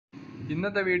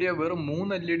ഇന്നത്തെ വീഡിയോ വെറും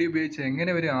 3 LED ഉപയോഗിച്ച്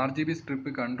എങ്ങനെ ഒരു RGB സ്ട്രിപ്പ്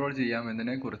കൺട്രോൾ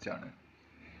ചെയ്യാമെന്നതിനെ കുറിച്ചാണ്.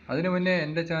 അതിനു മുന്നേ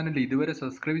എൻ്റെ ചാനൽ ഇതുവരെ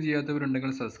സബ്സ്ക്രൈബ്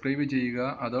ചെയ്യാത്തവരുണ്ടെങ്കിൽ സബ്സ്ക്രൈബ് ചെയ്യുക.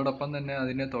 അതോടൊപ്പം തന്നെ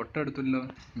അതിൻ്റെ തൊട്ടടുത്തുള്ള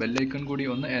ബെല്ലൈക്കൺ കൂടി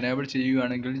ഒന്ന് എനേബിൾ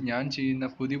ചെയ്യുകയാണെങ്കിൽ ഞാൻ ചെയ്യുന്ന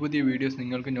പുതിയ വീഡിയോസ്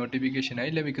നിങ്ങൾക്ക്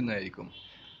നോട്ടിഫിക്കേഷനായി ലഭിക്കുന്നതായിരിക്കും.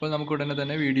 അപ്പോൾ നമുക്ക് ഉടനെ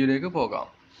തന്നെ വീഡിയോയിലേക്ക് പോകാം.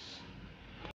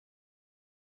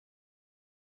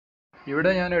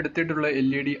 ഇവിടെ ഞാൻ എടുത്തിട്ടുള്ള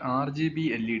LED RGB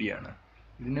LED ആണ്.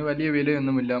 ഇതിന് വലിയ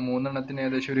വിലയൊന്നുമില്ല. 3 എണ്ണത്തിന്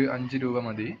ഏകദേശം ഒരു 5 രൂപ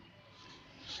മതി.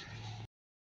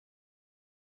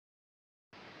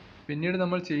 പിന്നീട്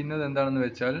നമ്മൾ ചെയ്യുന്നത് എന്താണെന്ന്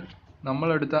വെച്ചാൽ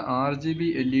നമ്മളെടുത്ത RGB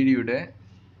LEDയുടെ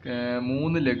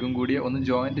 3 ലെഗും കൂടി ഒന്ന്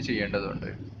ജോയിൻറ്റ് ചെയ്യേണ്ടതുണ്ട്.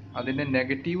 അതിൻ്റെ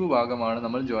നെഗറ്റീവ് ഭാഗമാണ്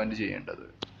നമ്മൾ ജോയിൻറ്റ് ചെയ്യേണ്ടത്.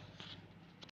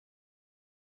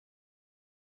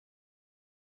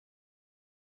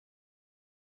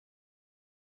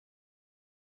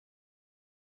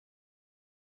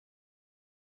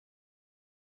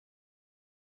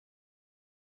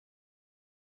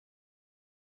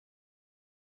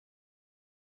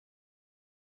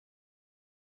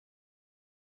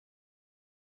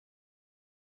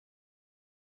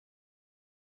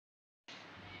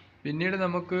 പിന്നീട്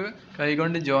നമുക്ക്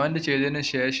കൈകൊണ്ട് ജോയിൻറ്റ് ചെയ്തതിന്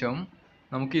ശേഷം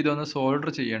നമുക്ക് ഇതൊന്ന് സോൾഡർ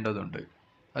ചെയ്യേണ്ടതുണ്ട്.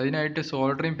 അതിനായിട്ട്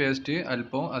സോൾഡറിങ് പേസ്റ്റ്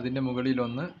അല്പം അതിൻ്റെ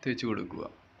മുകളിലൊന്ന് തേച്ച് കൊടുക്കുക.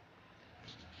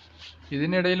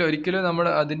 ഇതിനിടയിൽ ഒരിക്കലും നമ്മൾ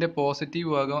അതിൻ്റെ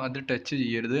പോസിറ്റീവ് ഭാഗം അത് ടച്ച്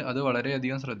ചെയ്യരുത്. അത്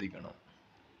വളരെയധികം ശ്രദ്ധിക്കണം.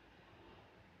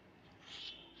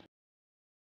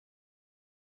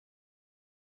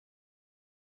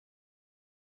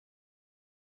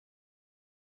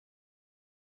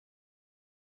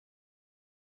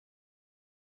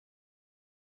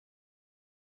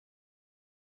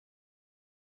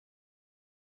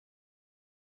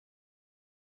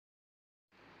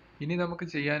 ഇനി നമുക്ക്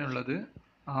ചെയ്യാനുള്ളത്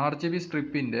RGB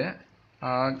സ്ട്രിപ്പിൻ്റെ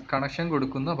കണക്ഷൻ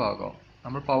കൊടുക്കുന്ന ഭാഗം,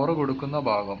 നമ്മൾ പവർ കൊടുക്കുന്ന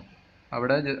ഭാഗം,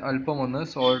 അവിടെ അല്പം ഒന്ന്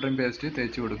സോൾഡറിങ് പേസ്റ്റ്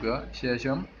തേച്ച് കൊടുക്കുക.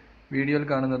 ശേഷം വീഡിയോയിൽ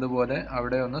കാണുന്നത് പോലെ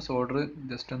അവിടെ ഒന്ന് സോൾഡർ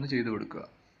ജസ്റ്റ് ഒന്ന് ചെയ്ത് കൊടുക്കുക.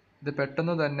 ഇത്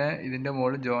പെട്ടെന്ന് തന്നെ ഇതിൻ്റെ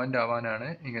മുകളിൽ ജോയിൻ്റ് ആവാനാണ്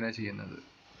ഇങ്ങനെ ചെയ്യുന്നത്.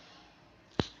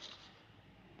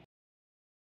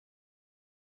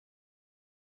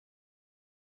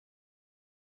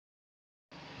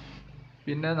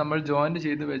 പിന്നെ നമ്മൾ ജോയിൻറ്റ്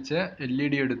ചെയ്ത് വെച്ച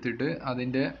LED എടുത്തിട്ട്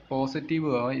അതിൻ്റെ പോസിറ്റീവ്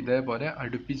ഭാഗം ഇതേപോലെ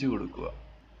അടുപ്പിച്ച് കൊടുക്കുക.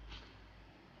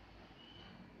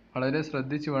 വളരെ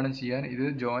ശ്രദ്ധിച്ച് വേണം ചെയ്യാൻ. ഇത്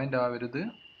ജോയിൻ്റ് ആവരുത്.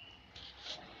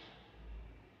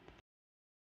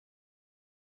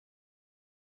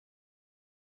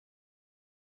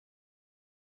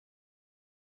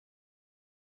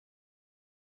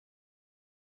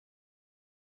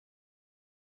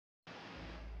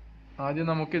 ആദ്യം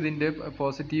നമുക്ക് ഇതിൻ്റെ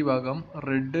പോസിറ്റീവ് ഭാഗം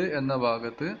റെഡ് എന്ന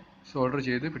ഭാഗത്ത് സോൾഡർ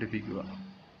ചെയ്ത് പിടിപ്പിക്കുക.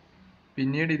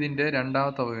 പിന്നീട് ഇതിൻ്റെ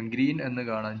രണ്ടാമത്തെ ഭാഗം ഗ്രീൻ എന്ന്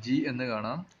കാണാം, G എന്ന്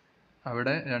കാണാം,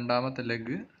 അവിടെ രണ്ടാമത്തെ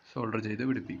ലെഗ് സോൾഡർ ചെയ്ത്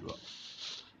പിടിപ്പിക്കുക.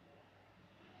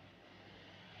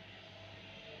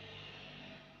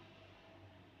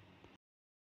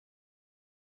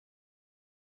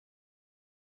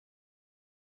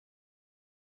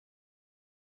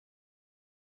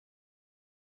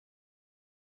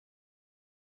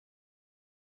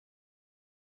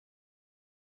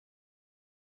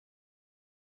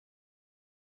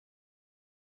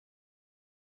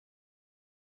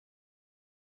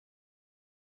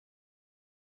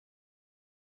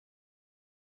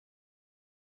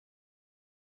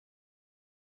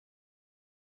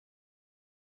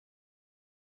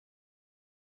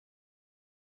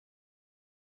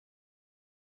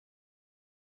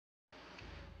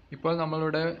 ഇപ്പോൾ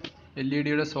നമ്മളുടെ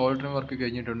LEDയുടെ സോൾഡറിങ് വർക്ക്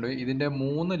കഴിഞ്ഞിട്ടുണ്ട്. ഇതിൻ്റെ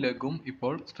 3 ലെഗും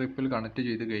ഇപ്പോൾ സ്ട്രിപ്പിൽ കണക്ട്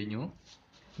ചെയ്ത് കഴിഞ്ഞു.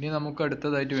 ഇനി നമുക്ക്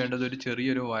അടുത്തതായിട്ട് വേണ്ടത് ഒരു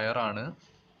ചെറിയൊരു വയറാണ്.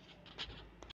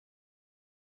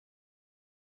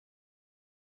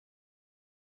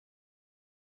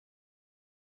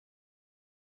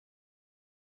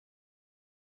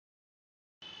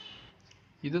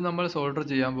 ഇത് നമ്മൾ സോൾഡർ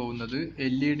ചെയ്യാൻ പോകുന്നത്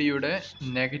LEDയുടെ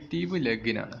നെഗറ്റീവ്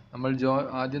ലെഗിനാണ്. നമ്മൾ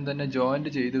ആദ്യം തന്നെ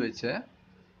ജോയിൻറ്റ് ചെയ്ത് വെച്ച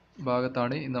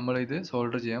ഭാഗത്താണ് നമ്മൾ ഇത്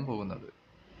സോൾഡർ ചെയ്യാൻ പോകുന്നത്.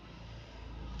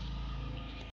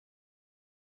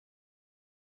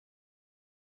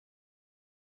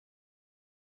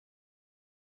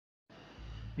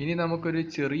 ഇനി നമുക്കൊരു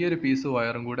ചെറിയൊരു പീസ്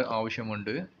വയറും കൂടെ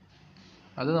ആവശ്യമുണ്ട്.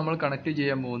 അത് നമ്മൾ കണക്ട്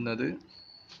ചെയ്യാൻ പോകുന്നത്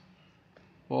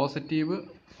പോസിറ്റീവ്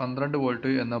 12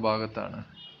 വോൾട്ട് എന്ന ഭാഗത്താണ്.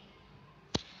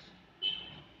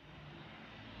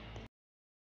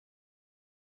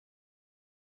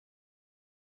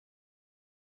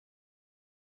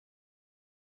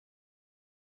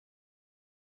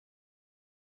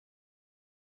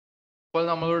 ഇപ്പോൾ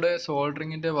നമ്മളുടെ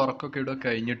സോൾഡറിങ്ങിൻ്റെ വർക്കൊക്കെ ഇവിടെ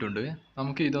കഴിഞ്ഞിട്ടുണ്ട്.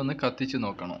 നമുക്ക് ഇതൊന്ന് കത്തിച്ച്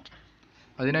നോക്കണം.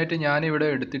 അതിനായിട്ട് ഞാനിവിടെ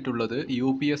എടുത്തിട്ടുള്ളത്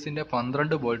UPSൻ്റെ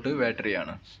 12 വോൾട്ട്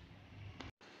ബാറ്ററിയാണ്.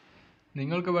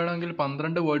 നിങ്ങൾക്ക് വേണമെങ്കിൽ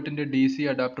 12 വോൾട്ടിൻ്റെ DC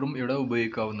അഡാപ്റ്ററും ഇവിടെ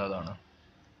ഉപയോഗിക്കാവുന്നതാണ്.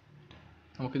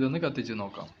 നമുക്കിതൊന്ന് കത്തിച്ച്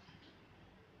നോക്കാം.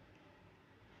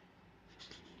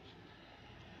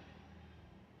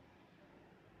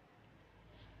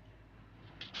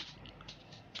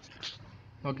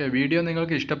 ഓക്കെ, വീഡിയോ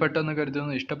നിങ്ങൾക്ക് ഇഷ്ടപ്പെട്ടെന്ന്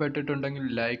കരുതുന്നു. ഇഷ്ടപ്പെട്ടിട്ടുണ്ടെങ്കിൽ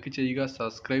ലൈക്ക് ചെയ്യുക,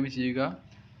 സബ്സ്ക്രൈബ് ചെയ്യുക,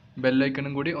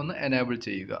 ബെല്ലൈക്കണും കൂടി ഒന്ന് എനേബിൾ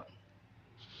ചെയ്യുക.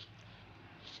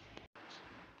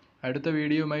 അടുത്ത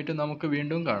വീഡിയോയുമായിട്ട് നമുക്ക്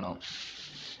വീണ്ടും കാണാം.